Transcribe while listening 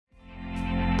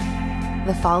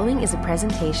The following is a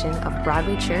presentation of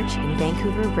Broadway Church in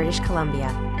Vancouver, British Columbia.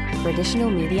 For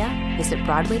additional media, visit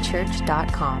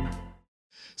broadwaychurch.com.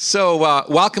 So,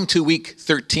 welcome to week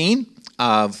 13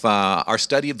 of our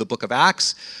study of the book of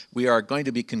Acts. We are going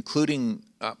to be concluding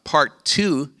part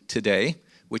 2 today,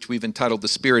 which we've entitled The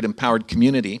Spirit-Empowered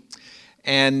Community.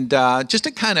 And just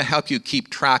to kind of help you keep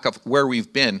track of where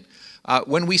we've been,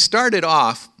 when we started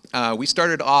off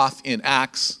in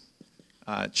Acts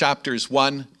chapters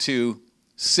 1 to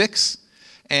 6,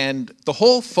 and the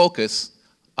whole focus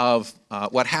of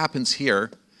what happens here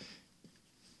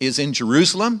is in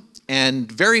Jerusalem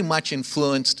and very much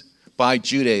influenced by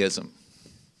Judaism.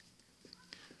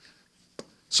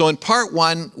 So in part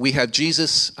 1, we have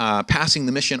Jesus passing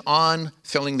the mission on,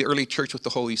 filling the early church with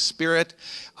the Holy Spirit.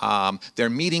 They're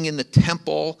meeting in the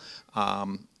temple.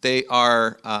 They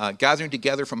are gathering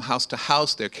together from house to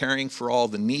house. They're caring for all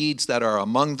the needs that are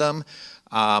among them.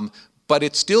 But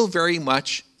it's still very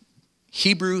much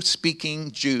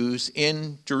Hebrew-speaking Jews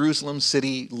in Jerusalem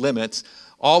city limits.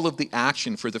 All of the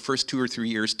action for the first 2 or 3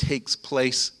 years takes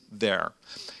place there.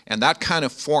 And that kind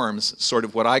of forms sort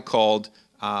of what I called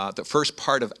the first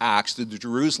part of Acts, the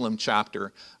Jerusalem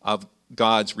chapter of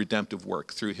God's redemptive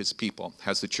work through his people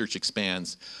as the church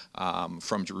expands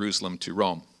from Jerusalem to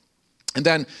Rome. And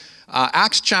then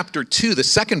Acts chapter 2, the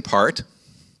second part,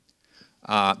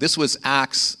 this was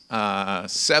Acts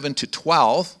 7 to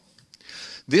 12.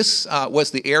 This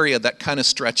was the area that kind of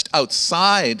stretched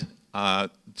outside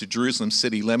the Jerusalem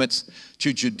city limits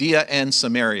to Judea and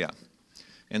Samaria.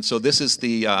 And so this is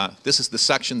the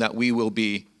section that we will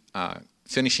be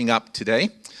finishing up today,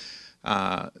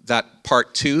 that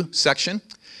part 2 section.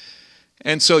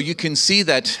 And so you can see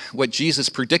that what Jesus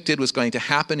predicted was going to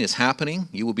happen is happening.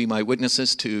 You will be my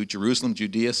witnesses to Jerusalem,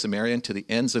 Judea, Samaria, and to the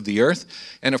ends of the earth.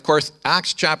 And of course,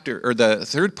 Acts chapter, or the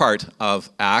third part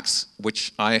of Acts,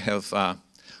 which I have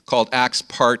called Acts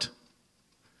part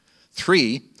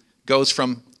 3, goes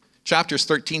from chapters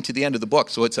 13 to the end of the book.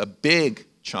 So it's a big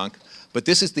chunk, but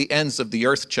this is the ends of the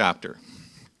earth chapter.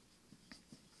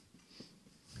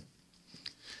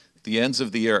 The ends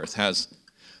of the earth has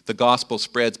the gospel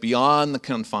spreads beyond the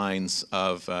confines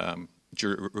of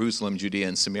Jerusalem, Judea,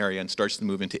 and Samaria and starts to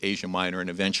move into Asia Minor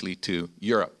and eventually to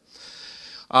Europe.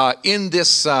 In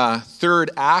this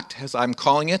third act, as I'm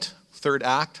calling it, third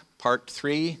act, part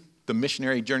 3, the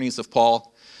missionary journeys of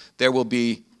Paul, there will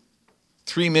be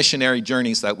 3 missionary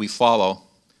journeys that we follow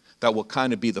that will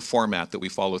kind of be the format that we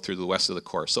follow through the rest of the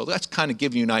course. So that's kind of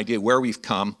giving you an idea where we've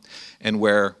come and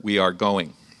where we are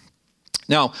going.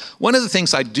 Now, one of the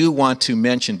things I do want to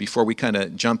mention before we kind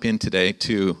of jump in today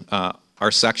to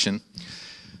our section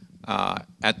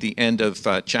at the end of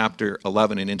chapter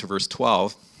 11 and into verse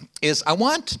 12 is I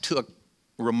want to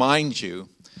remind you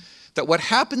that what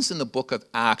happens in the book of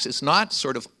Acts is not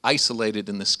sort of isolated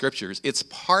in the scriptures. It's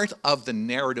part of the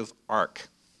narrative arc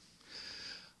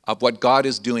of what God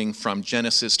is doing from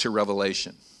Genesis to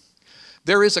Revelation.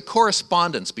 There is a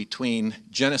correspondence between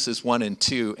Genesis 1 and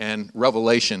 2 and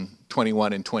Revelation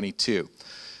 21 and 22.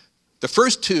 The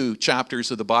first 2 chapters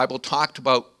of the Bible talked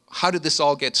about how did this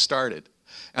all get started.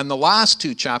 And the last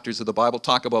 2 chapters of the Bible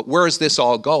talk about where is this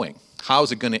all going? How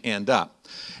is it going to end up?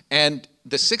 And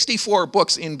the 64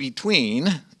 books in between,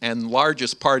 and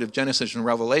largest part of Genesis and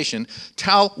Revelation,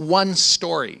 tell one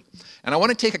story. And I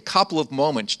want to take a couple of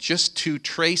moments just to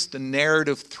trace the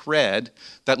narrative thread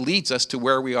that leads us to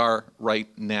where we are right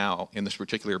now in this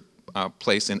particular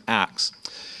place in Acts.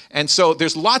 And so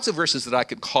there's lots of verses that I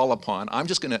could call upon. I'm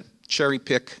just going to cherry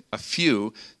pick a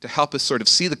few to help us sort of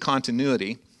see the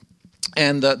continuity.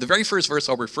 And the very first verse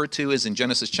I'll refer to is in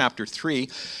Genesis chapter 3.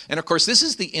 And of course, this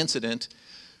is the incident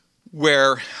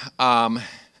where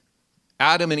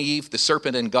Adam and Eve, the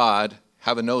serpent and God,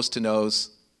 have a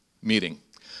nose-to-nose meeting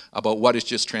about what has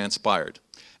just transpired.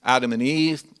 Adam and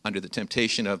Eve, under the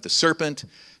temptation of the serpent,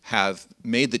 have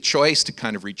made the choice to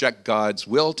kind of reject God's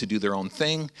will to do their own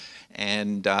thing.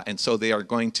 And so they are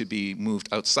going to be moved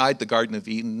outside the Garden of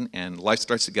Eden, and life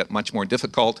starts to get much more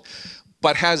difficult.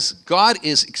 But as God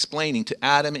is explaining to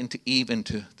Adam and to Eve and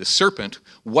to the serpent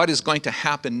what is going to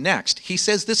happen next, he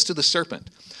says this to the serpent: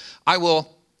 I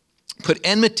will put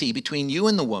enmity between you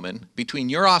and the woman, between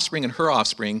your offspring and her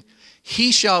offspring.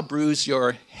 He shall bruise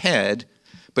your head,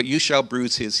 but you shall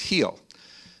bruise his heel.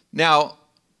 Now,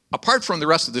 apart from the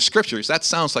rest of the scriptures, that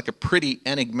sounds like a pretty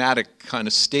enigmatic kind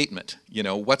of statement. You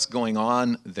know, what's going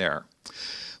on there?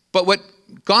 But what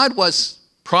God was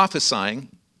prophesying,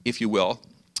 if you will,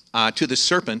 to the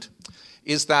serpent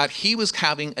is that he was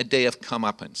having a day of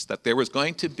comeuppance, that there was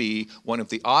going to be one of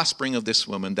the offspring of this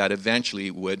woman that eventually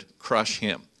would crush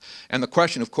him. And the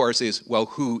question, of course, is, well,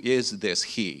 who is this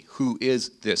he? Who is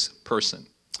this person?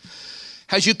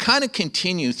 As you kind of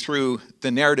continue through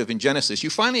the narrative in Genesis, you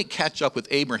finally catch up with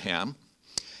Abraham.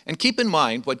 And keep in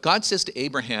mind, what God says to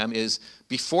Abraham is,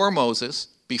 before Moses,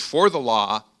 before the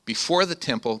law, before the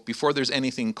temple, before there's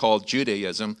anything called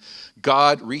Judaism,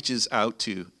 God reaches out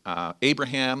to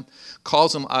Abraham,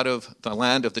 calls him out of the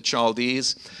land of the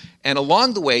Chaldees, and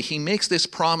along the way, he makes this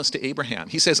promise to Abraham.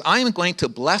 He says, I am going to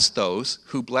bless those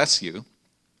who bless you,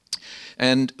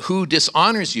 and who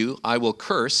dishonors you, I will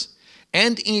curse,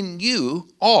 and in you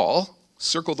all,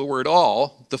 circle the word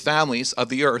all, the families of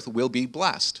the earth will be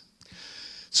blessed.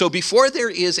 So before there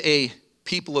is a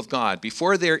people of God,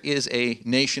 before there is a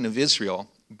nation of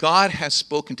Israel, God has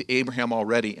spoken to Abraham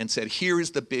already and said, here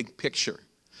is the big picture.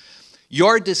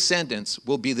 Your descendants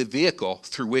will be the vehicle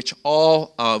through which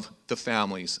all of the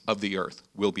families of the earth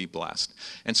will be blessed.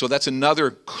 And so that's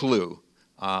another clue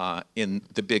in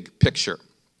the big picture.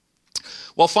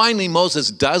 Well, finally, Moses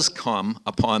does come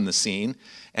upon the scene,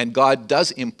 and God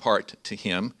does impart to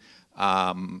him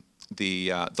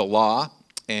the law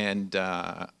and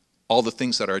all the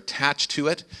things that are attached to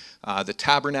it, the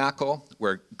tabernacle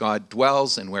where God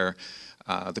dwells and where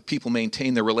the people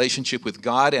maintain their relationship with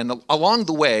God. And along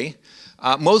the way,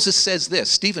 Moses says this.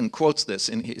 Stephen quotes this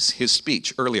in his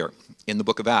speech earlier in the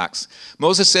book of Acts.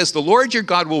 Moses says, the Lord your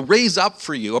God will raise up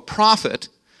for you a prophet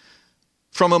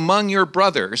from among your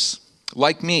brothers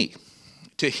like me.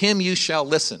 To him you shall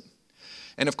listen.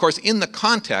 And of course, in the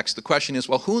context, the question is,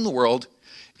 well, who in the world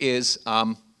is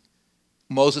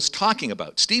Moses talking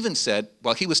about? Stephen said,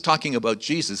 well, he was talking about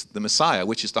Jesus, the Messiah,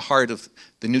 which is the heart of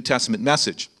the New Testament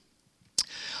message.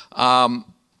 And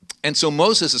so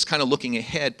Moses is kind of looking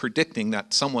ahead, predicting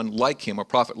that someone like him, a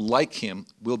prophet like him,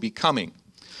 will be coming.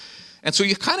 And so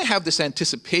you kind of have this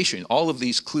anticipation. All of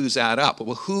these clues add up.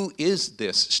 Well, who is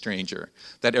this stranger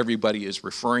that everybody is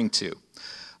referring to?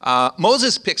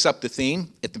 Moses picks up the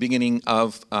theme at the beginning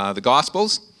of the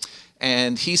Gospels,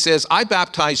 and he says, I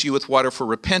baptize you with water for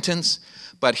repentance,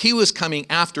 but he who is coming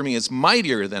after me is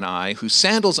mightier than I, whose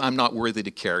sandals I'm not worthy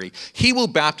to carry. He will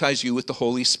baptize you with the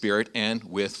Holy Spirit and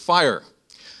with fire.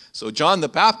 So John the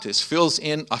Baptist fills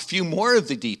in a few more of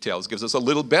the details, gives us a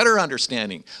little better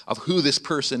understanding of who this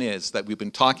person is that we've been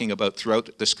talking about throughout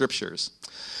the scriptures.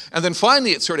 And then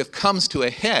finally it sort of comes to a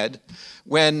head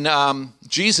when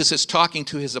Jesus is talking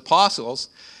to his apostles,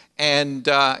 and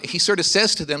he sort of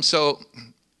says to them, so,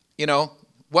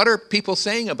 what are people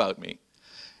saying about me?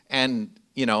 And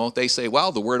they say,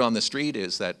 well, the word on the street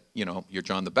is that, you're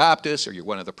John the Baptist or you're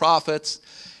one of the prophets.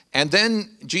 And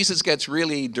then Jesus gets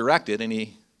really directed and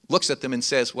he looks at them and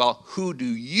says, well, who do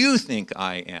you think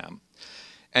I am?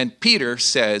 And Peter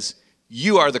says,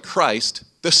 you are the Christ,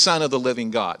 the Son of the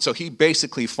living God. So he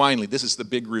basically finally, this is the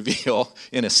big reveal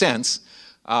in a sense,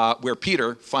 where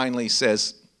Peter finally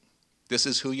says, this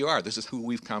is who you are. This is who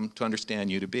we've come to understand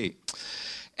you to be.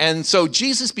 And so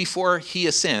Jesus, before he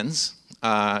ascends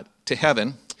to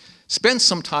heaven, spends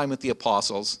some time with the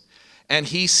apostles, and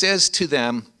he says to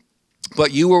them,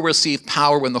 but you will receive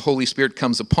power when the Holy Spirit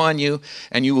comes upon you,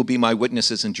 and you will be my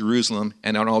witnesses in Jerusalem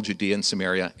and on all Judea and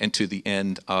Samaria and to the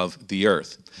end of the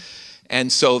earth.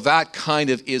 And so that kind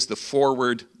of is the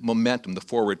forward momentum, the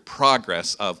forward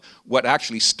progress of what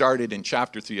actually started in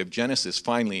chapter 3 of Genesis,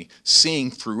 finally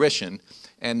seeing fruition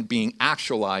and being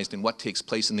actualized in what takes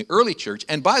place in the early church.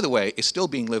 And by the way, is still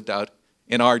being lived out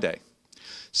in our day.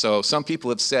 So some people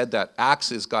have said that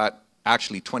Acts has got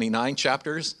actually 29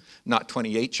 chapters, not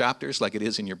 28 chapters like it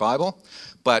is in your Bible.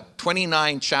 But the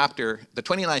 29th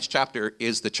chapter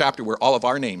is the chapter where all of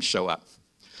our names show up,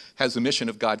 as the mission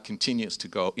of God continues to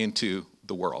go into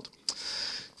the world.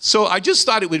 So I just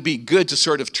thought it would be good to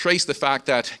sort of trace the fact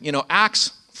that,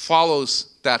 Acts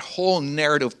follows that whole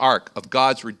narrative arc of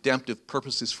God's redemptive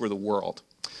purposes for the world.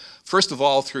 First of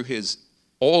all, through his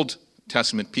Old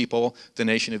Testament people, the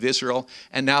nation of Israel,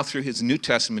 and now through his New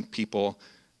Testament people,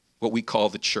 what we call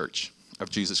the Church of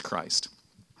Jesus Christ.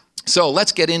 So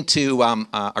let's get into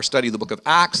our study of the book of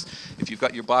Acts. If you've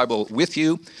got your Bible with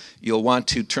you, you'll want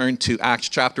to turn to Acts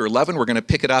chapter 11. We're going to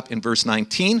pick it up in verse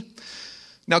 19.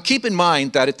 Now keep in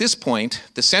mind that at this point,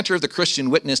 the center of the Christian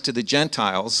witness to the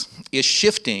Gentiles is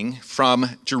shifting from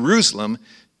Jerusalem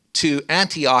to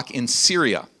Antioch in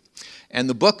Syria. And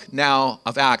the book now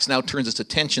of Acts now turns its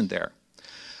attention there.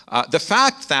 The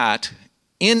fact that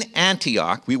in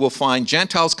Antioch we will find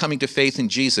Gentiles coming to faith in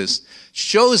Jesus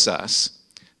shows us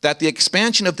that the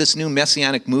expansion of this new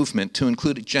messianic movement to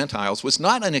include Gentiles was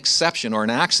not an exception or an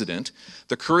accident.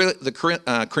 The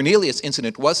Cornelius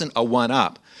incident wasn't a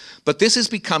one-up, but this is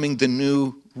becoming the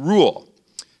new rule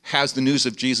as the news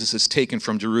of Jesus is taken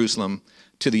from Jerusalem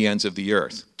to the ends of the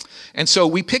earth. And so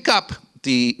we pick up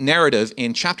the narrative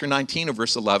in chapter 19 of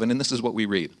verse 11, and this is what we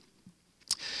read.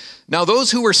 Now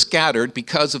those who were scattered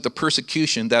because of the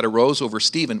persecution that arose over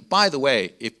Stephen, by the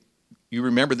way, if you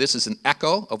remember, this is an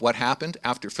echo of what happened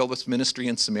after Philip's ministry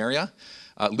in Samaria.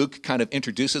 Luke kind of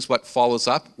introduces what follows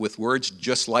up with words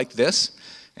just like this,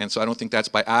 and so I don't think that's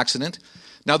by accident.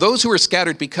 Now those who were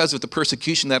scattered because of the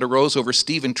persecution that arose over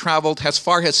Stephen traveled as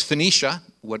far as Phoenicia,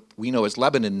 what we know as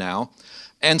Lebanon now,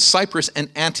 and Cyprus and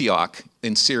Antioch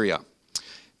in Syria,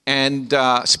 and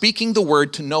speaking the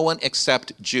word to no one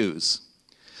except Jews.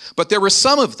 But there were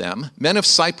some of them, men of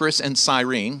Cyprus and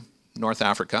Cyrene, North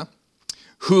Africa,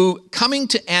 who, coming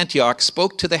to Antioch,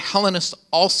 spoke to the Hellenists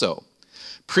also,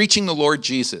 preaching the Lord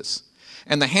Jesus.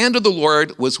 And the hand of the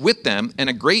Lord was with them, and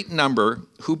a great number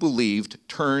who believed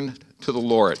turned to the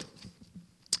Lord.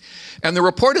 And the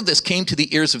report of this came to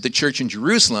the ears of the church in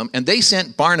Jerusalem, and they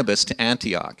sent Barnabas to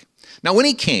Antioch. Now when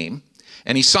he came,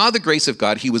 and he saw the grace of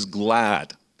God, he was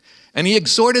glad. And he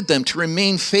exhorted them to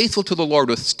remain faithful to the Lord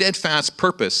with steadfast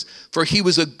purpose, for he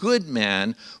was a good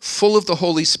man, full of the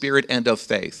Holy Spirit and of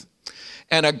faith.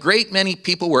 And a great many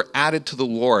people were added to the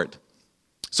Lord.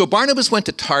 So Barnabas went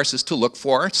to Tarsus to look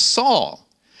for Saul.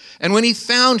 And when he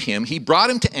found him, he brought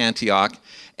him to Antioch,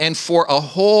 and for a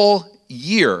whole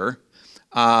year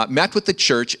met with the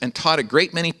church and taught a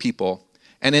great many people.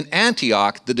 And in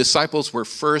Antioch, the disciples were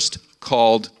first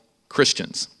called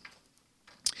Christians.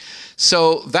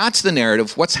 So that's the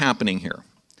narrative. What's happening here?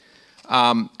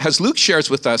 As Luke shares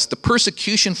with us, the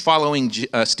persecution following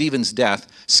Stephen's death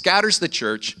scatters the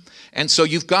church. And so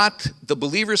you've got the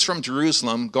believers from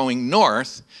Jerusalem going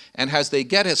north, and as they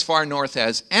get as far north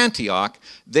as Antioch,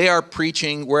 they are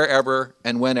preaching wherever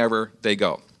and whenever they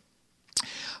go.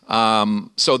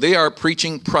 So they are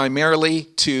preaching primarily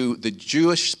to the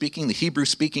Jewish-speaking, the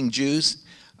Hebrew-speaking Jews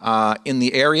in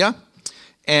the area.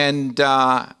 And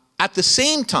at the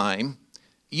same time,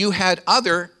 you had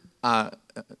other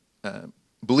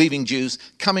believing Jews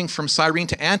coming from Cyrene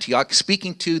to Antioch,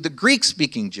 speaking to the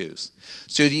Greek-speaking Jews.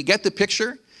 So do you get the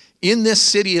picture? In this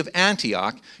city of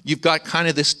Antioch, you've got kind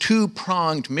of this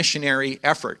two-pronged missionary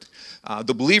effort.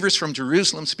 The believers from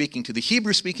Jerusalem speaking to the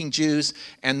Hebrew-speaking Jews,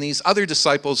 and these other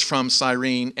disciples from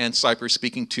Cyrene and Cyprus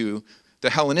speaking to the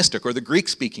Hellenistic or the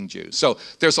Greek-speaking Jews. So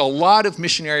there's a lot of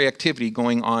missionary activity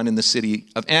going on in the city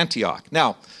of Antioch.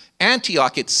 Now,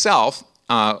 Antioch itself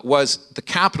was the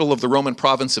capital of the Roman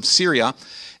province of Syria,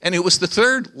 and it was the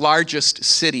third largest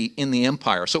city in the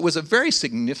empire. So it was a very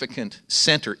significant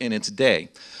center in its day.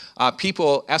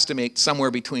 People estimate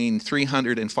somewhere between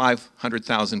 300 and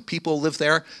 500,000 people live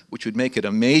there, which would make it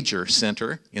a major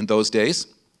center in those days.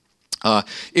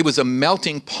 It was a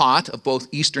melting pot of both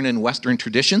Eastern and Western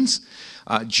traditions.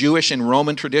 Jewish and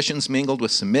Roman traditions mingled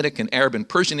with Semitic and Arab and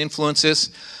Persian influences.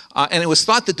 And it was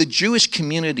thought that the Jewish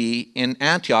community in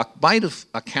Antioch might have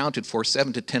accounted for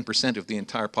 7 to 10% of the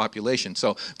entire population.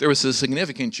 So there was a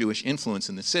significant Jewish influence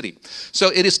in the city. So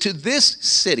it is to this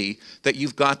city that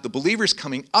you've got the believers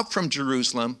coming up from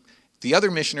Jerusalem, the other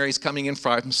missionaries coming in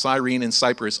from Cyrene and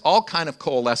Cyprus, all kind of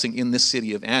coalescing in this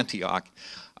city of Antioch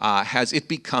as it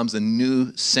becomes a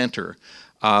new center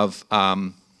of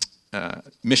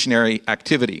missionary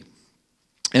activity.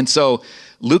 And so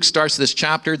Luke starts this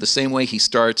chapter the same way he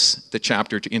starts the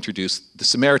chapter to introduce the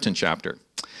Samaritan chapter.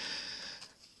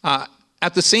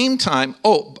 At the same time,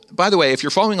 oh, by the way, if you're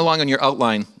following along on your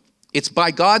outline, it's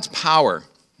by God's power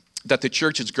that the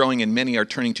church is growing and many are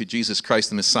turning to Jesus Christ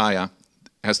the Messiah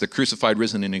as the crucified,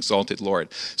 risen, and exalted Lord.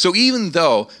 So even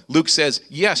though Luke says,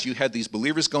 yes, you had these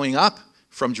believers going up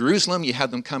from Jerusalem, you had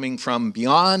them coming from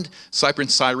beyond Cyprus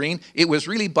and Cyrene, it was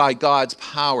really by God's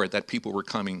power that people were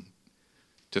coming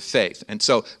to faith. And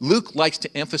so Luke likes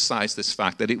to emphasize this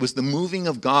fact that it was the moving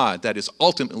of God that is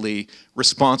ultimately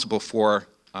responsible for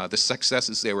the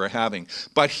successes they were having.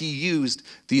 But he used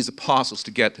these apostles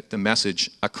to get the message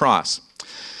across.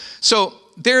 So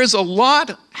there is a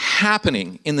lot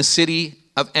happening in the city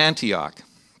of Antioch.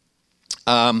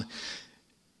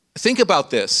 Think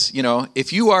about this,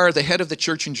 if you are the head of the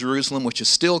church in Jerusalem, which is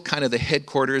still kind of the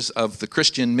headquarters of the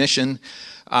Christian mission,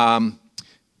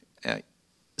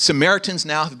 Samaritans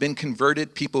now have been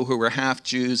converted, people who were half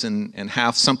Jews and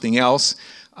half something else.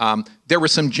 There were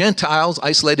some Gentiles,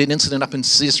 isolated incident up in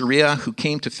Caesarea, who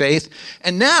came to faith.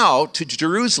 And now to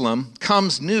Jerusalem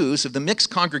comes news of the mixed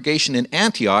congregation in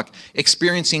Antioch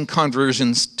experiencing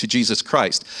conversions to Jesus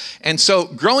Christ. And so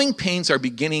growing pains are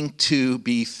beginning to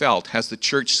be felt as the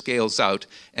church scales out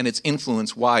and its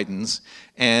influence widens,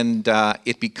 and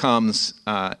it becomes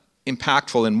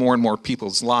impactful in more and more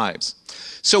people's lives.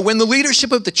 So when the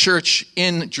leadership of the church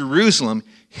in Jerusalem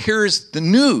hears the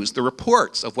news, the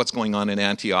reports of what's going on in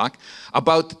Antioch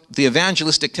about the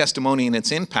evangelistic testimony and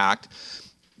its impact,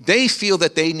 they feel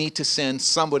that they need to send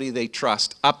somebody they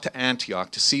trust up to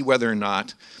Antioch to see whether or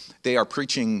not they are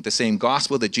preaching the same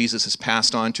gospel that Jesus has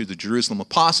passed on to the Jerusalem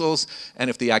apostles, and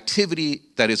if the activity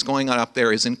that is going on up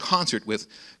there is in concert with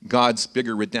God's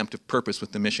bigger redemptive purpose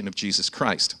with the mission of Jesus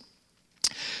Christ.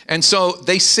 And so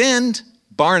they send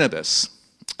Barnabas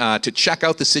to check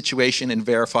out the situation and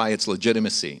verify its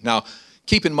legitimacy. Now,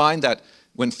 keep in mind that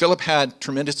when Philip had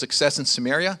tremendous success in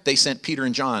Samaria, they sent Peter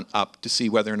and John up to see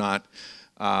whether or not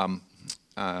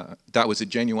that was a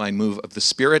genuine move of the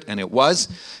Spirit, and it was.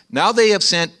 Now they have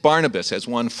sent Barnabas as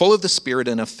one full of the Spirit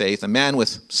and of faith, a man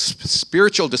with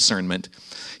spiritual discernment.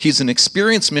 He's an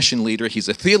experienced mission leader. He's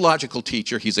a theological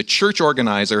teacher. He's a church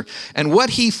organizer. And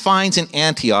what he finds in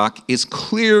Antioch is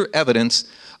clear evidence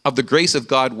of the grace of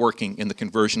God working in the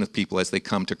conversion of people as they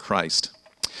come to Christ.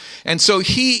 And so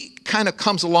he kind of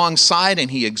comes alongside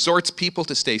and he exhorts people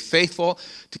to stay faithful,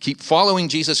 to keep following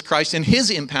Jesus Christ, and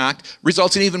his impact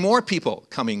results in even more people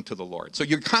coming to the Lord. So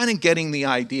you're kind of getting the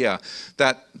idea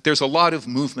that there's a lot of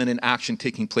movement and action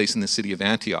taking place in the city of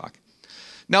Antioch.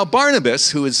 Now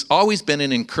Barnabas, who has always been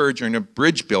an encourager and a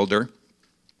bridge builder,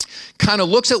 kind of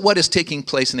looks at what is taking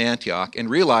place in Antioch and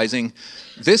realizing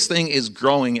this thing is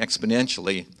growing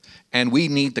exponentially, and we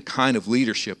need the kind of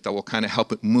leadership that will kind of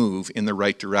help it move in the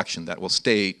right direction, that will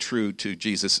stay true to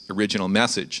Jesus' original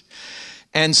message.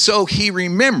 And so he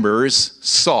remembers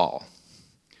Saul.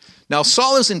 Now,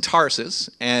 Saul is in Tarsus,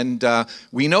 and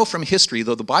we know from history,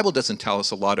 though the Bible doesn't tell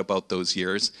us a lot about those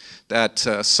years, that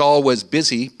Saul was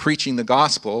busy preaching the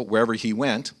gospel wherever he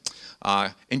went,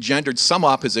 engendered some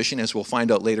opposition, as we'll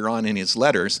find out later on in his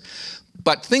letters.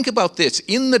 But think about this.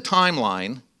 In the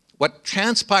timeline, what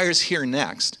transpires here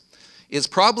next is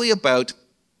probably about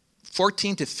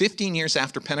 14 to 15 years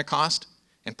after Pentecost,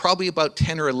 and probably about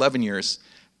 10 or 11 years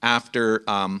after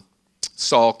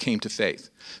Saul came to faith.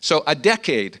 So a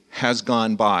decade has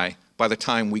gone by the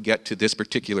time we get to this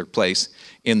particular place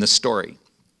in the story.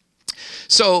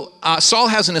 So Saul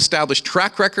has an established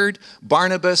track record.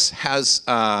 Barnabas has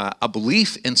a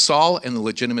belief in Saul and the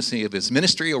legitimacy of his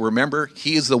ministry. You'll remember,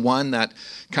 he is the one that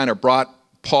kind of brought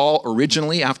Paul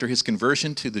originally after his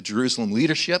conversion to the Jerusalem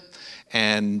leadership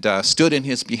and stood in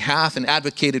his behalf and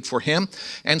advocated for him.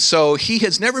 And so he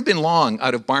has never been long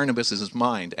out of Barnabas'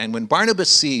 mind. And when Barnabas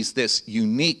sees this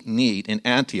unique need in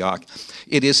Antioch,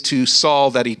 it is to Saul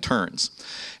that he turns.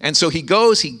 And so he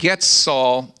goes, he gets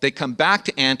Saul, they come back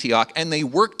to Antioch, and they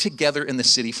work together in the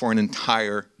city for an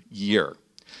entire year,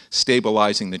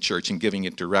 stabilizing the church and giving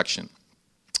it direction.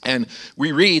 And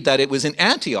we read that it was in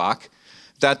Antioch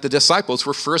that the disciples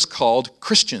were first called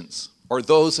Christians, or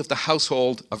those of the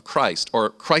household of Christ, or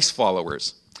Christ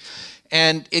followers.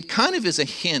 And it kind of is a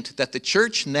hint that the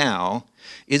church now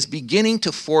is beginning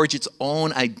to forge its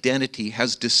own identity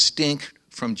as distinct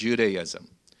from Judaism.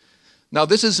 Now,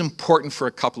 this is important for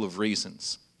a couple of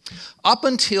reasons. Up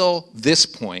until this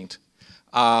point,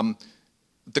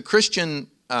 the Christian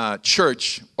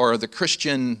church, or the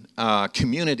Christian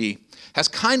community, has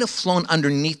kind of flown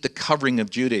underneath the covering of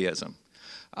Judaism.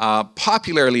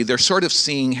 Popularly, they're sort of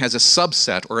seen as a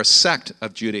subset or a sect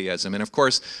of Judaism. And of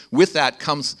course, with that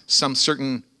comes some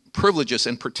certain privileges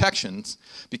and protections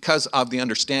because of the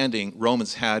understanding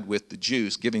Romans had with the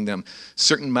Jews, giving them a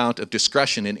certain amount of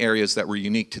discretion in areas that were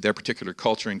unique to their particular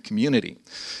culture and community.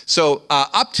 So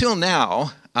up till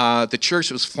now, the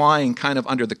church was flying kind of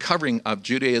under the covering of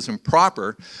Judaism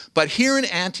proper, but here in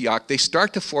Antioch, they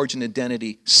start to forge an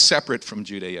identity separate from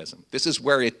Judaism. This is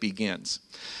where it begins.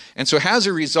 And so as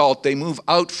a result, they move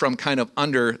out from kind of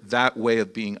under that way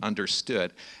of being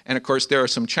understood. And of course, there are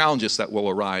some challenges that will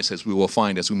arise, as we will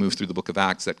find as we move through the book of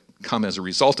Acts, that come as a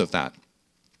result of that.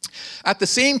 At the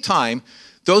same time,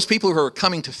 those people who are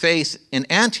coming to faith in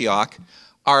Antioch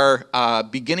are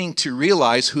beginning to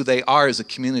realize who they are as a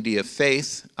community of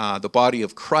faith, the body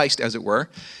of Christ, as it were.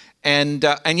 And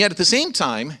yet at the same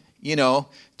time, you know,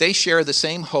 they share the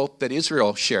same hope that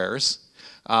Israel shares.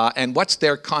 And what's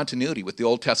their continuity with the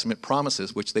Old Testament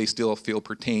promises, which they still feel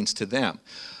pertains to them?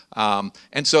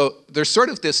 And so there's sort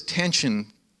of this tension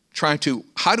trying to,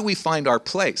 how do we find our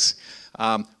place?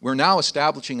 We're now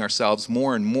establishing ourselves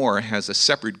more and more as a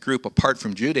separate group apart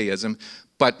from Judaism,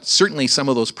 but certainly some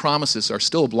of those promises are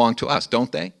still belong to us,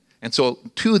 don't they? And so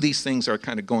two of these things are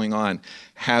kind of going on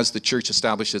as the church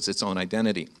establishes its own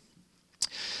identity.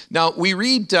 Now, we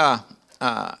read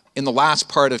in the last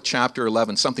part of chapter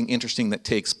 11 something interesting that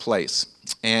takes place.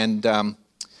 And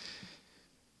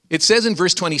it says in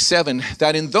verse 27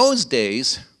 that in those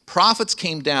days, prophets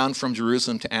came down from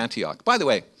Jerusalem to Antioch. By the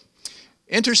way,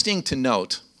 interesting to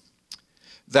note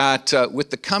that with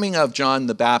the coming of John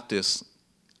the Baptist,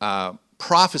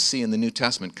 prophecy in the New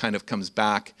Testament kind of comes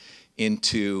back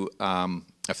into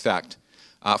effect.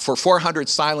 For 400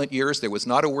 silent years, there was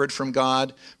not a word from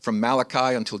God, from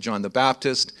Malachi until John the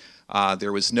Baptist.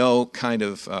 There was no kind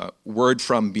of word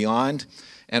from beyond.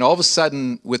 And all of a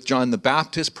sudden, with John the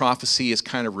Baptist, prophecy is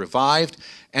kind of revived.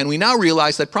 And we now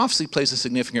realize that prophecy plays a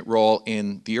significant role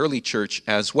in the early church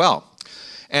as well.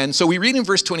 And so we read in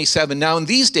verse 27, now in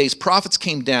these days, prophets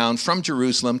came down from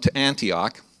Jerusalem to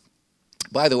Antioch.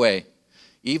 By the way,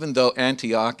 even though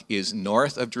Antioch is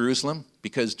north of Jerusalem,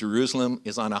 because Jerusalem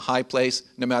is on a high place,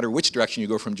 no matter which direction you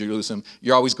go from Jerusalem,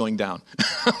 you're always going down.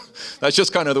 That's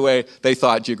just kind of the way they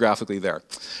thought geographically there.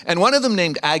 And one of them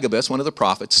named Agabus, one of the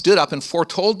prophets, stood up and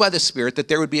foretold by the Spirit that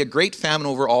there would be a great famine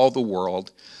over all the world.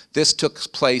 This took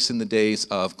place in the days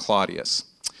of Claudius.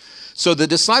 So the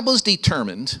disciples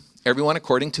determined, everyone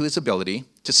according to his ability,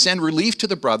 to send relief to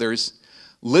the brothers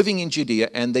living in Judea,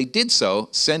 and they did so,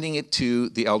 sending it to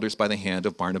the elders by the hand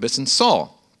of Barnabas and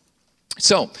Saul.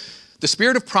 So, the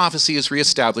spirit of prophecy is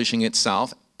reestablishing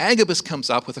itself. Agabus comes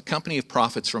up with a company of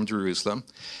prophets from Jerusalem,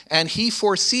 and he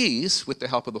foresees, with the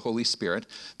help of the Holy Spirit,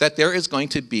 that there is going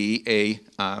to be a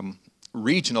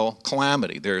regional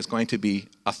calamity. There is going to be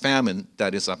a famine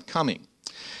that is upcoming.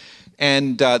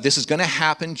 And this is going to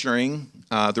happen during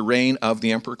the reign of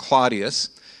the Emperor Claudius.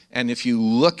 And if you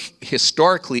look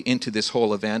historically into this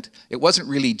whole event, it wasn't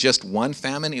really just one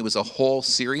famine. It was a whole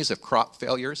series of crop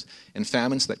failures and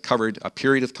famines that covered a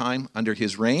period of time under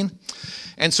his reign.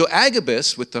 And so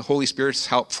Agabus, with the Holy Spirit's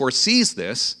help, foresees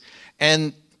this.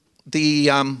 And the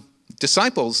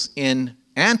disciples in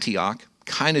Antioch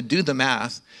kind of do the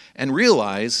math and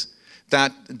realize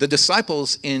that the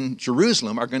disciples in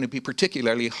Jerusalem are going to be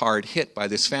particularly hard hit by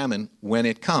this famine when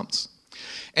it comes.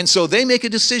 And so they make a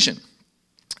decision.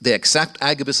 They accept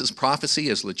Agabus' prophecy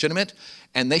as legitimate,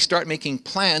 and they start making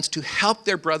plans to help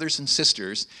their brothers and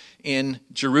sisters in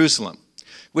Jerusalem,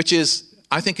 which is,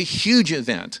 I think, a huge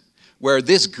event where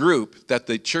this group, that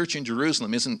the church in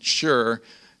Jerusalem isn't sure,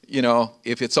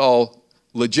 if it's all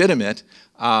legitimate.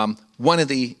 One of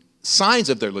the signs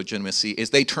of their legitimacy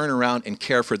is they turn around and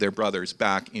care for their brothers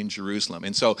back in Jerusalem.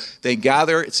 And so they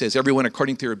gather, it says everyone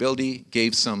according to their ability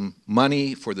gave some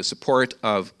money for the support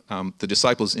of the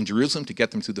disciples in Jerusalem to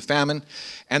get them through the famine,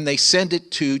 and they send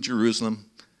it to Jerusalem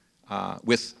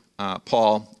with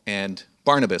Paul and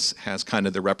Barnabas as kind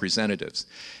of the representatives.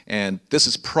 And this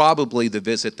is probably the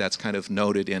visit that's kind of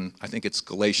noted in, I think it's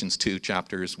Galatians 2,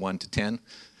 chapters 1 to 10.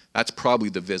 That's probably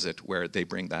the visit where they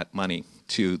bring that money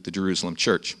to the Jerusalem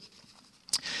church.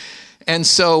 And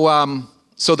so,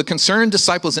 so the concerned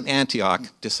disciples in Antioch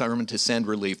determined to send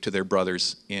relief to their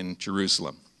brothers in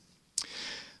Jerusalem.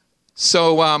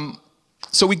 So,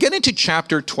 so we get into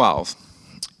chapter 12,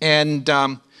 and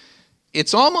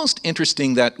it's almost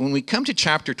interesting that when we come to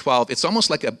chapter 12, it's almost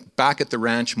like a back at the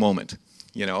ranch moment,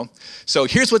 So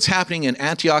here's what's happening in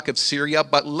Antioch of Syria,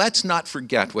 but let's not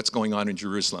forget what's going on in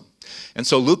Jerusalem. And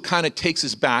so Luke kind of takes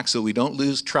us back so we don't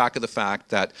lose track of the fact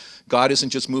that God isn't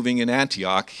just moving in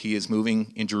Antioch, he is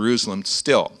moving in Jerusalem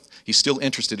still. He's still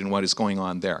interested in what is going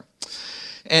on there.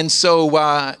 And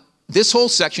so this whole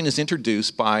section is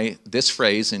introduced by this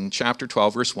phrase in chapter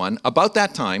 12, verse 1. About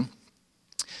that time,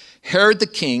 Herod the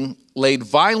king laid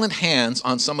violent hands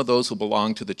on some of those who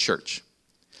belonged to the church.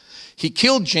 He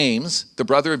killed James, the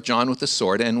brother of John, with a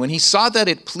sword, and when he saw that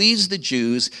it pleased the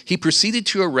Jews, he proceeded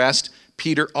to arrest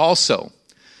Peter also.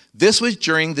 This was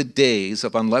during the days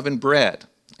of unleavened bread.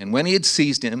 And when he had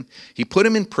seized him, he put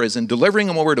him in prison, delivering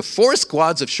him over to 4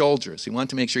 squads of soldiers. He wanted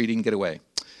to make sure he didn't get away.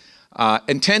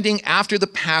 Intending after the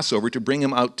Passover to bring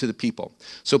him out to the people.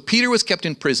 So Peter was kept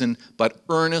in prison, but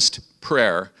earnest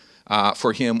prayer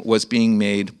for him was being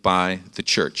made by the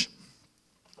church.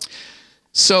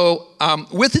 So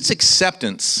with its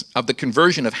acceptance of the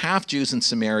conversion of half-Jews in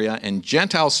Samaria and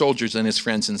Gentile soldiers and his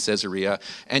friends in Caesarea,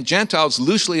 and Gentiles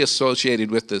loosely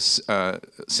associated with this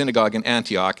synagogue in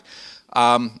Antioch,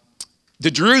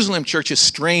 the Jerusalem church is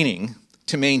straining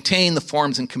to maintain the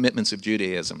forms and commitments of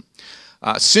Judaism.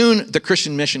 Soon the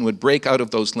Christian mission would break out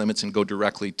of those limits and go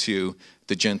directly to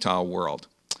the Gentile world.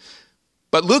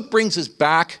 But Luke brings us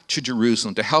back to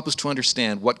Jerusalem to help us to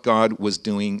understand what God was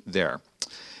doing there.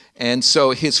 And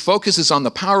so his focus is on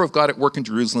the power of God at work in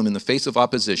Jerusalem in the face of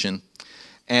opposition.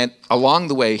 And along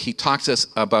the way, he talks to us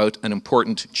about an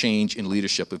important change in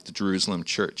leadership of the Jerusalem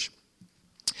church.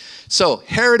 So,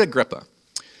 Herod Agrippa.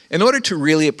 In order to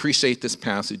really appreciate this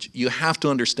passage, you have to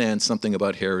understand something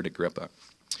about Herod Agrippa.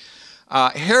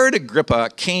 Herod Agrippa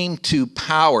came to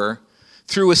power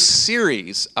through a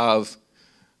series of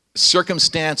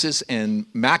circumstances and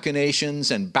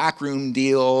machinations and backroom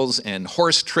deals and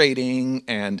horse trading,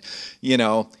 and,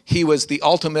 he was the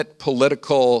ultimate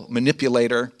political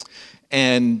manipulator.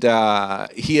 And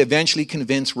he eventually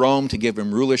convinced Rome to give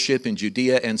him rulership in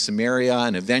Judea and Samaria,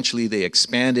 and eventually they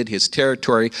expanded his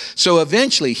territory. So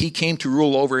eventually he came to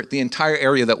rule over the entire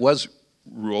area that was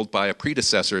ruled by a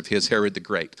predecessor of his, Herod the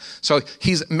Great. So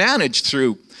he's managed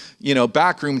through,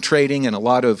 backroom trading and a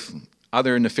lot of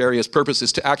other nefarious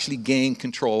purposes to actually gain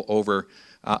control over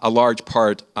a large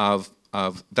part of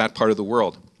that part of the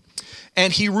world.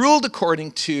 And he ruled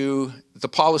according to the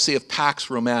policy of Pax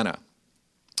Romana.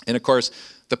 And of course,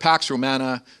 the Pax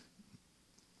Romana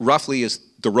roughly is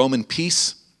the Roman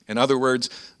peace. In other words,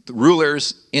 the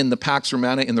rulers in the Pax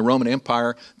Romana in the Roman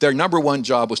Empire, their number one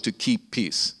job was to keep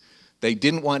peace. They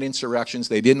didn't want insurrections.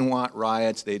 They didn't want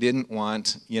riots. They didn't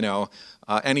want,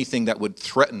 anything that would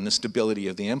threaten the stability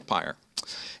of the empire.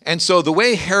 And so the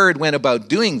way Herod went about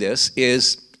doing this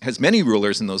is, as many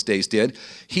rulers in those days did,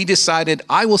 he decided,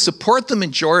 I will support the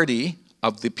majority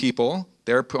of the people,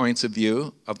 their points of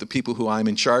view of the people who I'm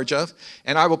in charge of,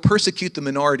 and I will persecute the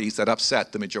minorities that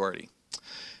upset the majority.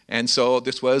 And so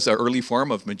this was an early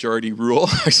form of majority rule,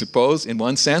 I suppose, in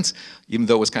one sense, even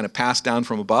though it was kind of passed down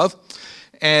from above.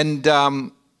 And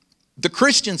the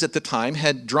Christians at the time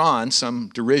had drawn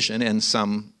some derision and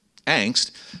some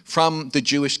angst from the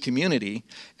Jewish community,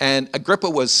 and Agrippa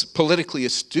was politically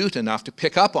astute enough to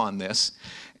pick up on this.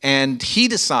 And he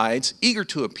decides, eager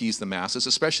to appease the masses,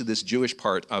 especially this Jewish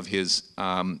part of his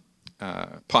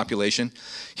population,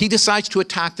 he decides to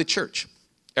attack the church.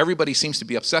 Everybody seems to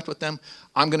be upset with them.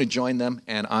 I'm going to join them,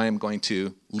 and I am going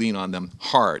to lean on them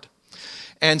hard.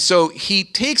 And so he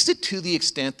takes it to the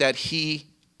extent that he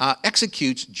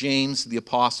executes James the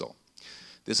apostle.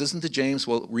 This isn't the James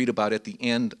we'll read about at the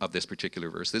end of this particular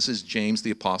verse. This is James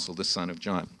the apostle, the son of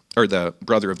John, or the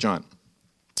brother of John.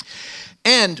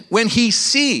 And when he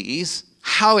sees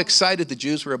how excited the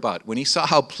Jews were about, when he saw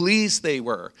how pleased they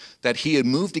were that he had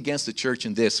moved against the church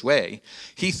in this way,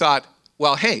 he thought,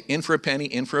 well, hey, in for a penny,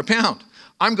 in for a pound.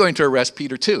 I'm going to arrest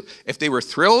Peter too. If they were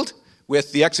thrilled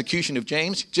with the execution of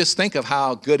James, just think of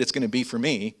how good it's going to be for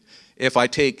me if I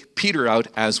take Peter out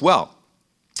as well.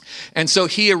 And so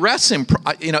he arrests him.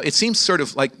 It seems sort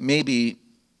of like maybe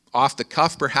off the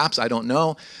cuff, perhaps, I don't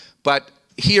know, but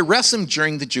he arrests him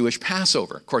during the Jewish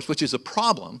Passover, of course, which is a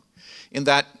problem in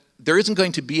that there isn't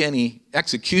going to be any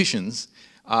executions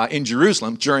in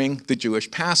Jerusalem during the Jewish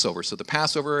Passover. So the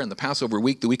Passover and the Passover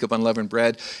week, the week of unleavened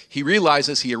bread, he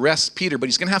realizes he arrests Peter, but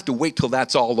he's going to have to wait till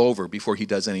that's all over before he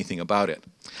does anything about it.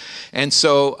 And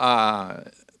so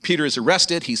Peter is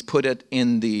arrested. He's put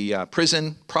in the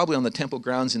prison, probably on the temple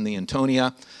grounds in the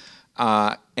Antonia,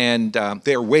 and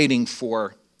they're waiting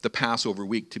for the Passover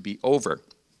week to be over.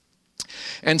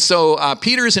 And so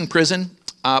Peter is in prison,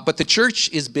 but the church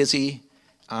is busy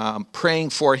praying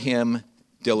for him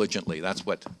diligently. That's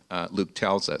what Luke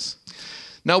tells us.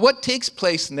 Now, what takes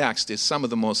place next is some of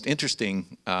the most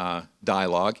interesting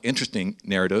dialogue, interesting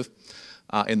narrative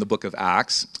in the book of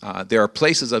Acts. There are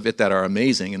places of it that are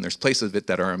amazing, and there's places of it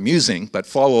that are amusing, but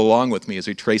follow along with me as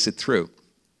we trace it through.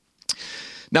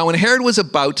 Now, when Herod was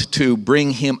about to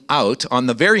bring him out on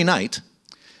the very night,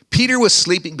 Peter was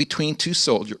sleeping between two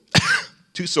soldiers,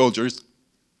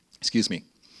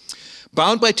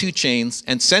 bound by two chains,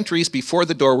 and sentries before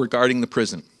the door were guarding the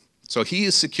prison. So he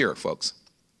is secure, folks.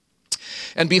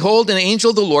 And behold, an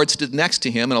angel of the Lord stood next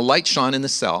to him, and a light shone in the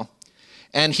cell.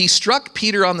 And he struck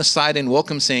Peter on the side and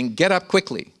woke him, saying, "Get up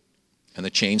quickly." And the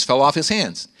chains fell off his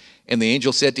hands. And the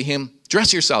angel said to him,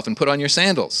 "Dress yourself and put on your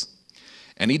sandals."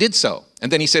 And he did so.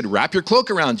 And then he said, "Wrap your cloak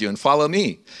around you and follow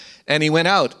me." And he went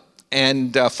out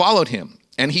and followed him.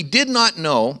 And he did not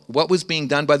know what was being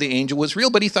done by the angel was real,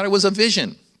 but he thought it was a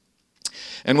vision.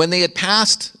 And when they had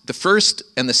passed the first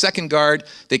and the second guard,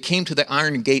 they came to the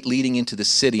iron gate leading into the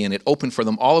city, and it opened for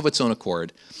them all of its own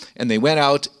accord. And they went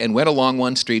out and went along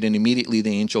one street, and immediately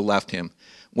the angel left him.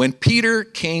 When Peter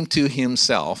came to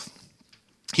himself,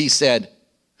 he said,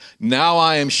 "Now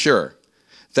I am sure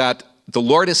that the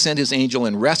Lord has sent his angel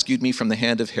and rescued me from the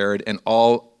hand of Herod and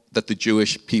all that the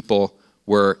Jewish people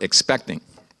were expecting."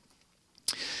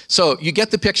 So you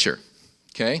get the picture,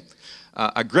 okay?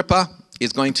 Agrippa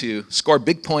is going to score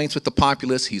big points with the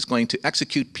populace. He's going to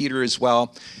execute Peter as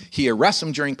well. He arrests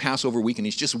him during Passover week, and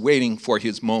he's just waiting for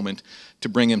his moment to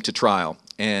bring him to trial.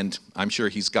 And I'm sure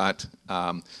he's got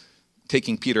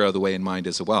taking Peter out of the way in mind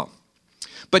as well.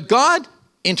 But God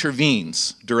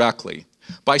intervenes directly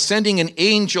by sending an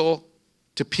angel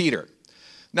to Peter.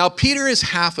 Now, Peter is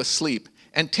half asleep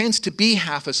and tends to be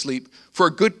half asleep for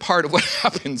a good part of what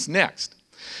happens next.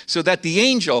 So that the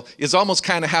angel is almost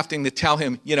kind of having to tell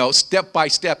him, step by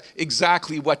step,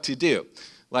 exactly what to do.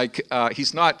 Like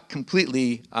he's not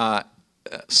completely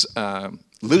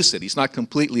lucid. He's not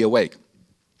completely awake.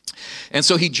 And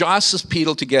so he jostles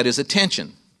Peter to get his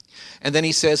attention. And then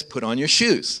he says, put on your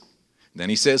shoes. Then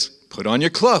he says, put on your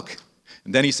cloak.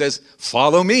 And then he says,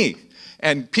 follow me.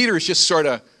 And Peter is just sort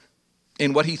of,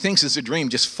 in what he thinks is a dream,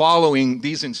 just following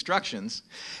these instructions.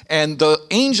 And the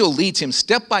angel leads him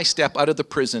step by step out of the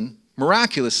prison,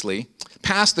 miraculously,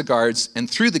 past the guards and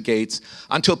through the gates,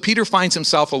 until Peter finds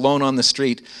himself alone on the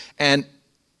street. And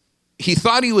he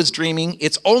thought he was dreaming.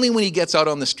 It's only when he gets out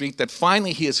on the street that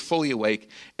finally he is fully awake,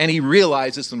 and he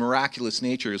realizes the miraculous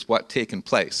nature is what's taken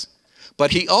place. But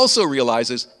he also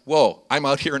realizes, whoa, I'm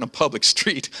out here in a public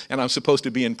street, and I'm supposed to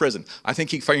be in prison. I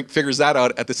think he figures that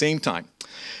out at the same time.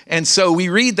 And so we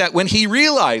read that when he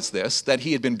realized this, that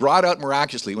he had been brought out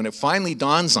miraculously, when it finally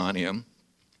dawns on him,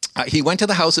 he went to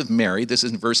the house of Mary, this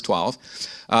is in verse 12,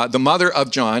 the mother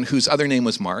of John, whose other name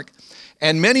was Mark,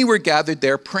 and many were gathered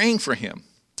there praying for him.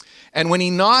 And when he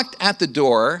knocked at the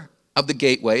door of the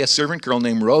gateway, a servant girl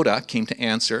named Rhoda came to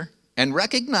answer, and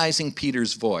recognizing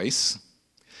Peter's voice,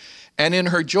 and in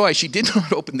her joy she did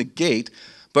not open the gate,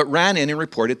 but ran in and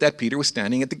reported that Peter was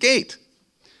standing at the gate.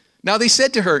 Now they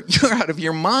said to her, you're out of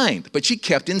your mind. But she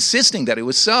kept insisting that it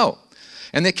was so.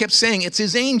 And they kept saying, it's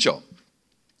his angel.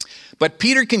 But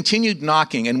Peter continued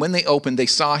knocking, and when they opened, they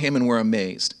saw him and were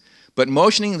amazed. But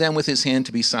motioning them with his hand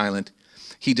to be silent,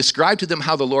 he described to them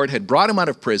how the Lord had brought him out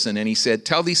of prison, and he said,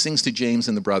 tell these things to James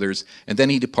and the brothers. And then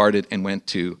he departed and went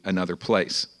to another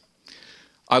place.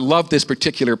 I love this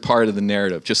particular part of the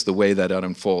narrative, just the way that it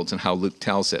unfolds and how Luke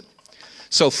tells it.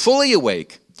 So fully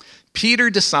awake, Peter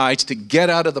decides to get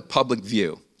out of the public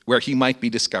view where he might be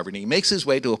discovered. He makes his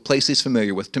way to a place he's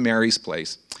familiar with, to Mary's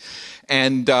place.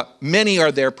 And many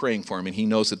are there praying for him, and he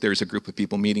knows that there's a group of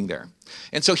people meeting there.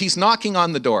 And so he's knocking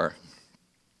on the door,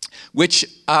 which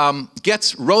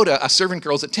gets Rhoda, a servant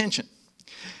girl's, attention.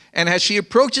 And as she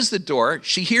approaches the door,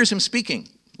 she hears him speaking.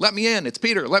 Let me in, it's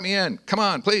Peter, let me in. Come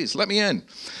on, please, let me in.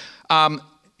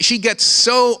 She gets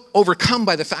so overcome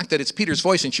by the fact that it's Peter's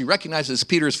voice, and she recognizes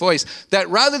Peter's voice, that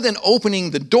rather than opening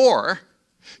the door,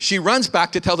 she runs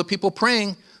back to tell the people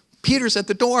praying, Peter's at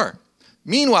the door.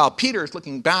 Meanwhile, Peter is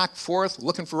looking back, forth,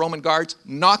 looking for Roman guards,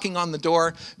 knocking on the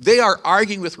door. They are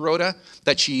arguing with Rhoda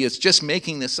that she is just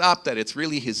making this up, that it's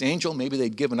really his angel. Maybe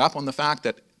they'd given up on the fact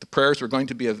that the prayers were going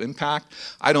to be of impact.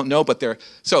 I don't know, but they're...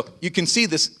 So you can see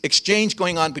this exchange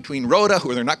going on between Rhoda,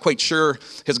 who they're not quite sure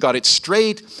has got it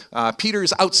straight.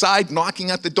 Peter's outside knocking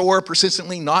at the door,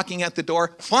 persistently knocking at the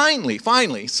door.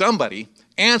 Finally, somebody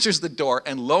answers the door,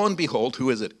 and lo and behold, who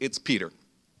is it? It's Peter.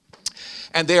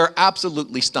 And they are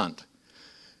absolutely stunned.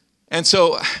 And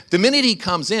so the minute he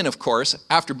comes in, of course,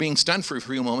 after being stunned for a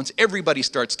few moments, everybody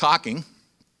starts talking.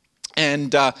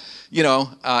 And,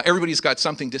 everybody's got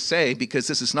something to say because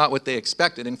this is not what they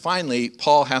expected. And finally,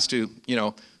 Paul has to,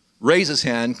 raise his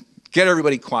hand, get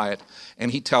everybody quiet, and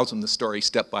he tells them the story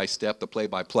step by step, the play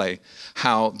by play,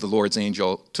 how the Lord's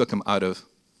angel took him out of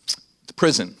the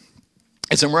prison.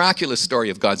 It's a miraculous story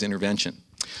of God's intervention.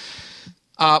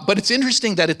 But it's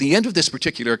interesting that at the end of this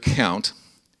particular account,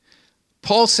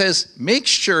 Paul says, make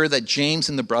sure that James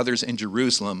and the brothers in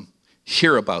Jerusalem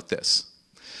hear about this.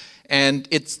 And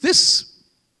it's this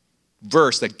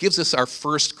verse that gives us our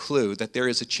first clue that there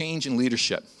is a change in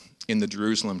leadership in the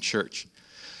Jerusalem church.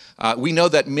 We know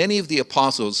that many of the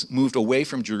apostles moved away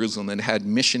from Jerusalem and had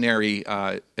missionary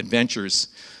adventures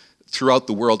throughout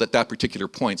the world at that particular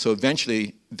point. So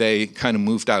eventually they kind of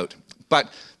moved out.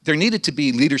 But there needed to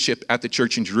be leadership at the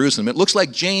church in Jerusalem. It looks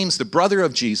like James, the brother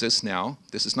of Jesus now,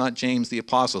 this is not James the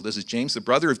apostle, this is James, the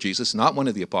brother of Jesus, not one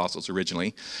of the apostles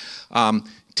originally,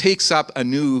 takes up a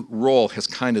new role as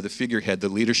kind of the figurehead, the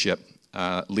leadership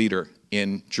leader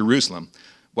in Jerusalem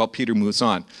while Peter moves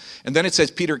on. And then it says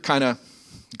Peter kind of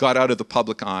got out of the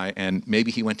public eye, and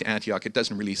maybe he went to Antioch. It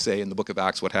doesn't really say in the book of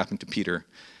Acts what happened to Peter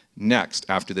next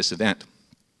after this event.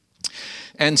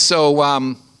 And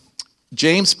so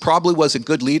James probably was a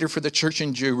good leader for the church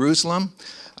in Jerusalem.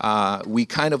 We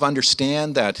kind of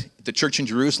understand that the church in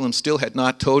Jerusalem still had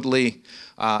not totally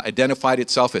identified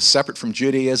itself as separate from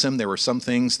Judaism. There were some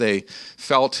things they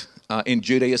felt in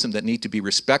Judaism that need to be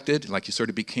respected, like you sort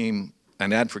of became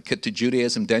an advocate to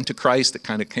Judaism, then to Christ. It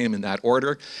kind of came in that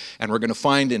order. And we're going to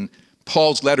find in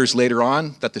Paul's letters later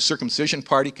on that the circumcision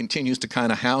party continues to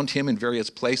kind of hound him in various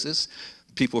places.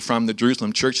 People from the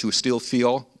Jerusalem church who still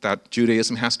feel that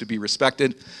Judaism has to be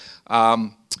respected. But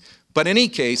in any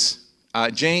case,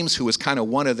 James, who was kind of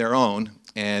one of their own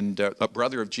and a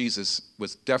brother of Jesus,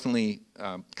 was definitely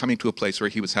coming to a place where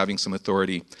he was having some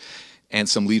authority and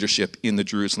some leadership in the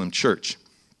Jerusalem church.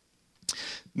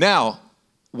 Now,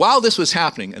 while this was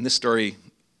happening, and this story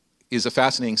is a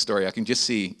fascinating story, I can just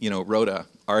see, Rhoda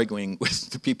arguing with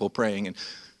the people praying, and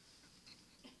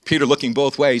Peter looking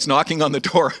both ways, knocking on the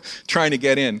door, trying to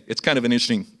get in. It's kind of an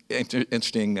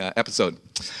interesting episode.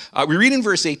 We read in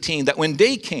verse 18 that when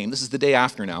day came, this is the day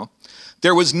after now,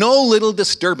 there was no little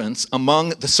disturbance among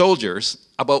the soldiers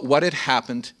about what had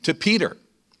happened to Peter.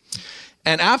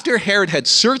 And after Herod had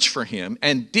searched for him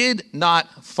and did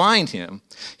not find him,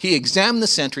 he examined the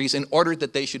sentries and ordered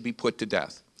that they should be put to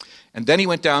death. And then he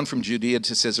went down from Judea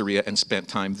to Caesarea and spent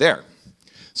time there.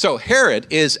 So Herod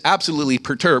is absolutely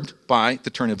perturbed by the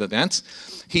turn of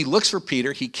events. He looks for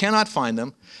Peter. He cannot find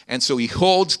them. And so he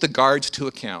holds the guards to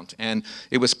account. And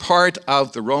it was part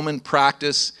of the Roman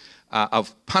practice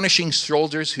of punishing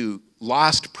soldiers who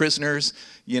lost prisoners.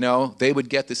 They would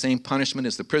get the same punishment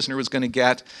as the prisoner was going to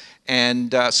get.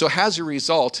 And so as a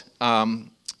result,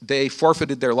 they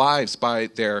forfeited their lives by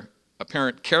their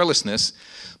apparent carelessness.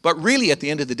 But really, at the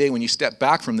end of the day, when you step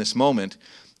back from this moment,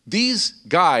 these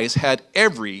guys had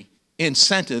every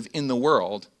incentive in the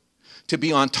world to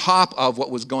be on top of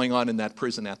what was going on in that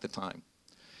prison at the time.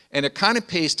 And it kind of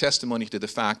pays testimony to the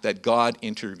fact that God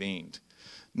intervened,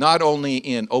 not only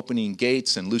in opening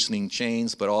gates and loosening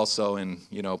chains, but also in,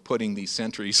 putting these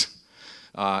sentries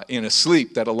in a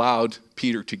sleep that allowed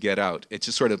Peter to get out. It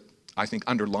just sort of, I think,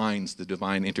 underlines the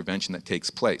divine intervention that takes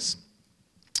place.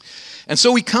 And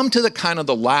so we come to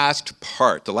the last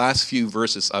part, the last few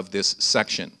verses of this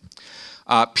section.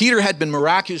 Peter had been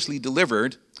miraculously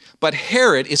delivered, but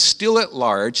Herod is still at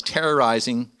large,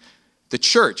 terrorizing the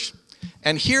church.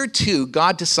 And here too,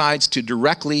 God decides to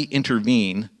directly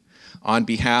intervene on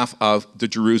behalf of the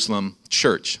Jerusalem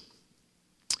church.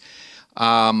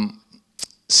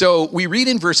 So we read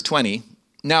in verse 20,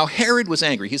 now Herod was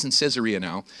angry. He's in Caesarea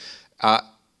now.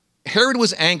 Herod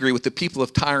was angry with the people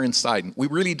of Tyre and Sidon. We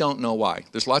really don't know why.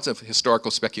 There's lots of historical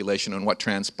speculation on what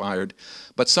transpired,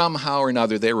 but somehow or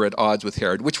another they were at odds with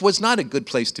Herod, which was not a good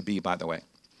place to be, by the way.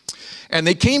 And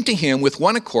they came to him with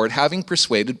one accord, having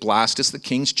persuaded Blastus, the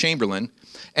king's chamberlain,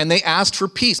 and they asked for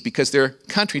peace because their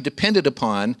country depended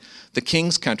upon the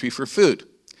king's country for food.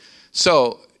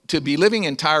 So to be living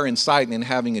in Tyre and Sidon and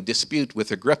having a dispute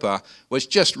with Agrippa was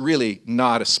just really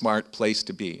not a smart place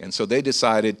to be. And so they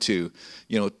decided to,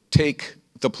 take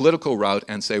the political route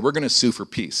and say, we're going to sue for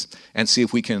peace and see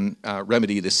if we can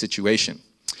remedy this situation.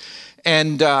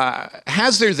 And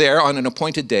as they're there on an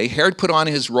appointed day, Herod put on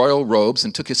his royal robes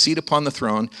and took his seat upon the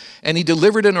throne, and he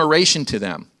delivered an oration to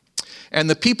them. And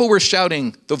the people were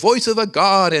shouting, the voice of a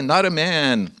God and not a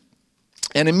man.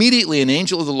 And immediately an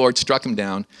angel of the Lord struck him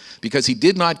down because he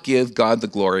did not give God the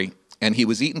glory, and he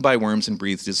was eaten by worms and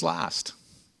breathed his last.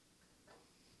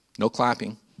 No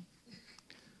clapping.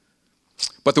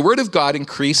 But the word of God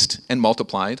increased and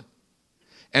multiplied,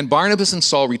 and Barnabas and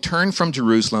Saul returned from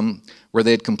Jerusalem, where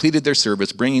they had completed their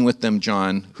service, bringing with them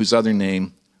John, whose other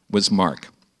name was Mark.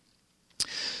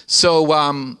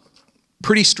 So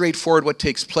pretty straightforward what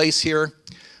takes place here.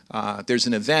 There's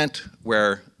an event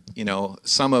where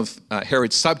some of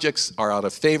Herod's subjects are out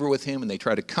of favor with him, and they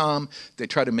try to come. They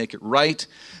try to make it right.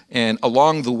 And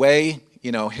along the way,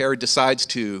 Herod decides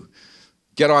to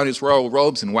get on his royal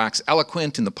robes and wax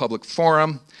eloquent in the public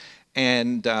forum.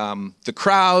 And the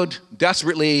crowd,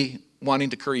 desperately wanting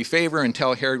to curry favor and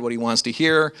tell Herod what he wants to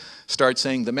hear, starts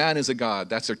saying, the man is a god.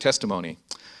 That's their testimony.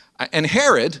 And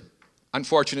Herod,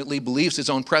 unfortunately, believes his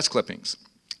own press clippings.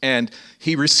 And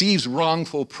he receives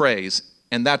wrongful praise.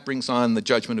 And that brings on the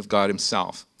judgment of God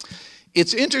himself.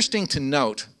 It's interesting to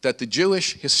note that the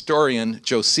Jewish historian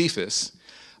Josephus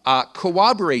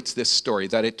corroborates this story,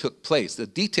 that it took place. The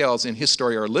details in his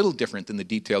story are a little different than the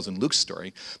details in Luke's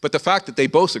story, but the fact that they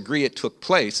both agree it took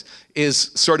place is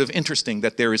sort of interesting,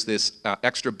 that there is this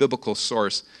extra biblical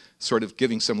source sort of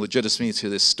giving some legitimacy to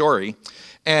this story.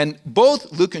 And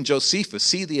both Luke and Josephus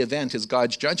see the event as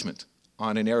God's judgment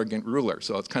on an arrogant ruler.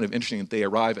 So it's kind of interesting that they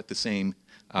arrive at the same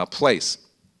place.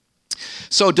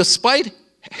 So despite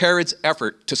Herod's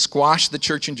effort to squash the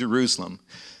church in Jerusalem,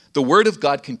 the word of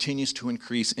God continues to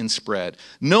increase and spread.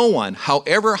 No one,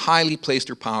 however highly placed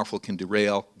or powerful, can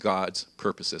derail God's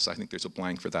purposes. I think there's a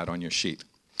blank for that on your sheet.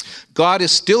 God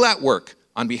is still at work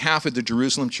on behalf of the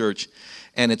Jerusalem church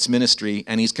and its ministry,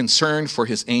 and he's concerned for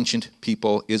his ancient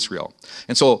people, Israel.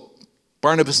 And so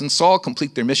Barnabas and Saul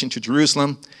complete their mission to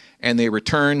Jerusalem, and they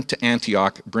return to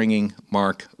Antioch, bringing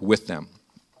Mark with them.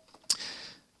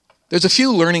 There's a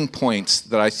few learning points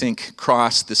that I think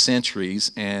cross the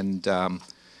centuries and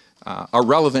are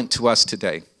relevant to us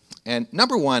today. And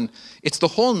number one, it's the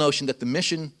whole notion that the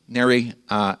missionary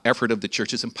effort of the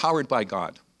church is empowered by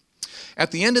God.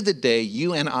 At the end of the day,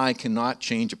 you and I cannot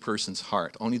change a person's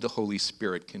heart. Only the Holy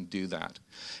Spirit can do that.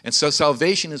 And so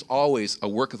salvation is always a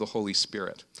work of the Holy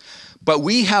Spirit. But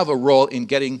we have a role in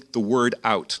getting the word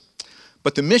out.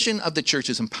 But the mission of the church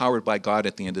is empowered by God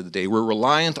at the end of the day. We're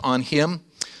reliant on Him.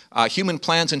 Human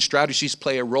plans and strategies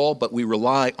play a role, but we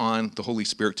rely on the Holy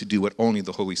Spirit to do what only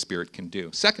the Holy Spirit can do.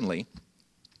 Secondly,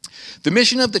 the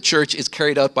mission of the church is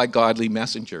carried out by godly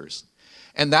messengers.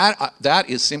 And that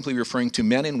is simply referring to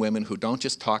men and women who don't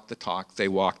just talk the talk, they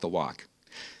walk the walk.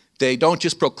 They don't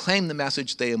just proclaim the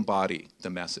message, they embody the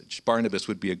message. Barnabas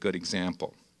would be a good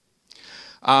example.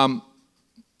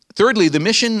 Thirdly, the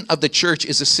mission of the church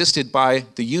is assisted by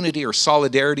the unity or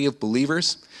solidarity of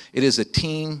believers. It is a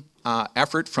team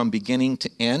effort from beginning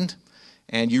to end.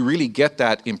 And you really get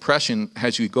that impression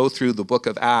as you go through the book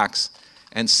of Acts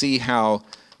and see how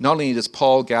not only does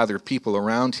Paul gather people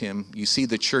around him, you see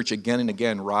the church again and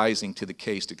again rising to the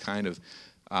case to kind of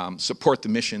support the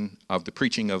mission of the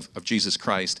preaching of Jesus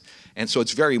Christ. And so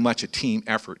it's very much a team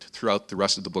effort throughout the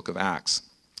rest of the book of Acts,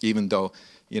 even though,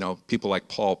 people like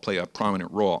Paul play a prominent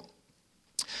role.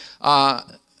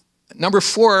 Number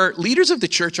 4, leaders of the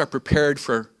church are prepared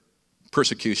for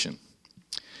persecution.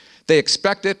 They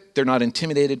expect it, they're not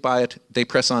intimidated by it, they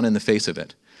press on in the face of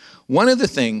it. One of the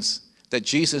things that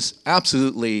Jesus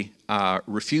absolutely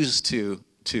refused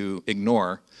to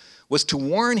ignore was to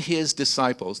warn his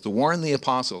disciples, to warn the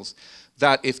apostles,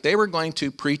 that if they were going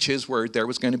to preach his word, there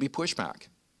was going to be pushback.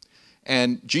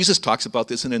 And Jesus talks about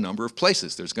this in a number of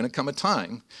places. There's going to come a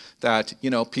time that,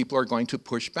 people are going to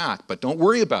push back, but don't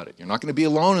worry about it. You're not going to be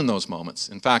alone in those moments.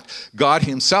 In fact, God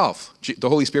himself, the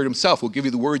Holy Spirit himself, will give you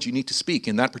the words you need to speak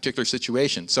in that particular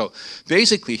situation. So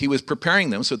basically, he was preparing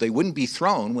them so they wouldn't be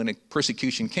thrown when a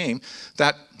persecution came,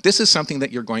 that this is something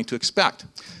that you're going to expect.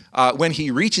 When he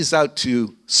reaches out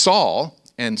to Saul,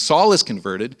 and Saul is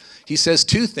converted, he says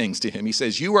 2 things to him. He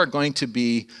says, you are going to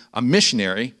be a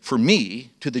missionary for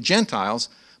me to the Gentiles,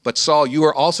 but Saul, you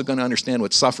are also going to understand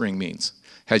what suffering means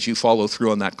as you follow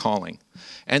through on that calling.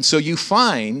 And so you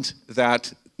find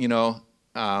that,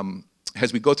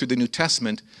 as we go through the New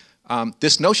Testament,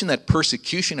 this notion that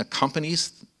persecution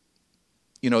accompanies,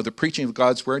 the preaching of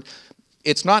God's word,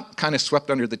 it's not kind of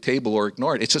swept under the table or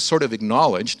ignored. It's just sort of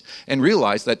acknowledged and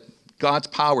realized that God's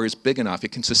power is big enough.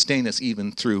 It can sustain us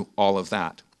even through all of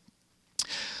that.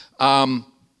 I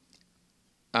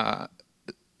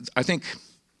think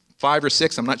 5 or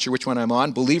 6, I'm not sure which one I'm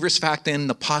on, believers factor in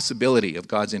the possibility of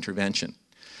God's intervention.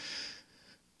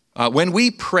 When we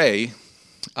pray,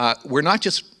 we're not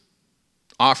just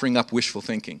offering up wishful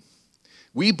thinking.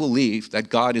 We believe that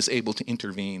God is able to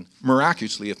intervene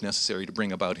miraculously if necessary to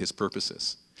bring about his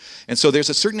purposes. And so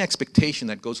there's a certain expectation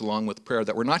that goes along with prayer,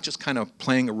 that we're not just kind of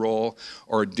playing a role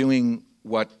or doing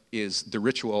what is the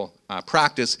ritual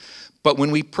practice, but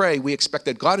when we pray, we expect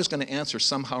that God is going to answer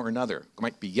somehow or another. It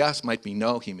might be yes, might be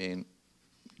no. He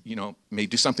may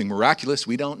do something miraculous.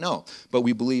 We don't know. But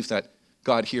we believe that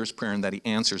God hears prayer and that he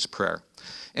answers prayer.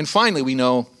 And finally, we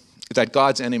know that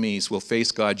God's enemies will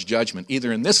face God's judgment,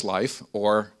 either in this life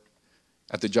or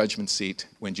at the judgment seat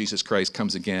when Jesus Christ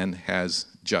comes again as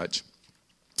judge.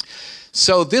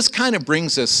 So this kind of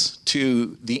brings us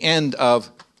to the end of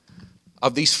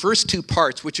these first 2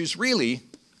 parts, which is really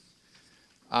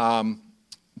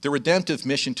the redemptive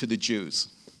mission to the Jews.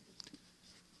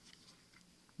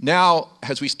 Now,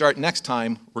 as we start next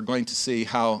time, we're going to see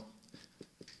how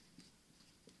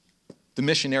the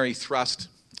missionary thrust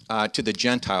to the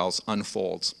Gentiles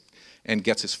unfolds and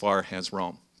gets as far as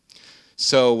Rome.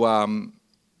 So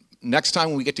next time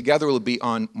when we get together, it will be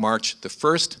on March the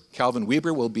 1st. Calvin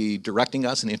Weber will be directing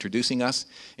us and introducing us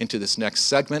into this next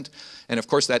segment. And of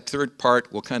course, that 3rd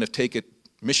part will kind of take it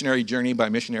missionary journey by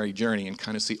missionary journey and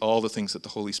kind of see all the things that the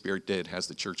Holy Spirit did as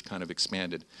the church kind of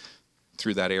expanded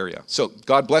through that area. So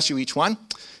God bless you each one.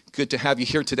 Good to have you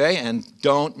here today, and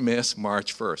don't miss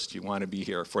March 1st. You want to be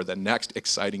here for the next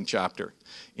exciting chapter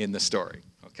in the story.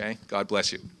 Okay? God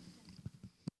bless you.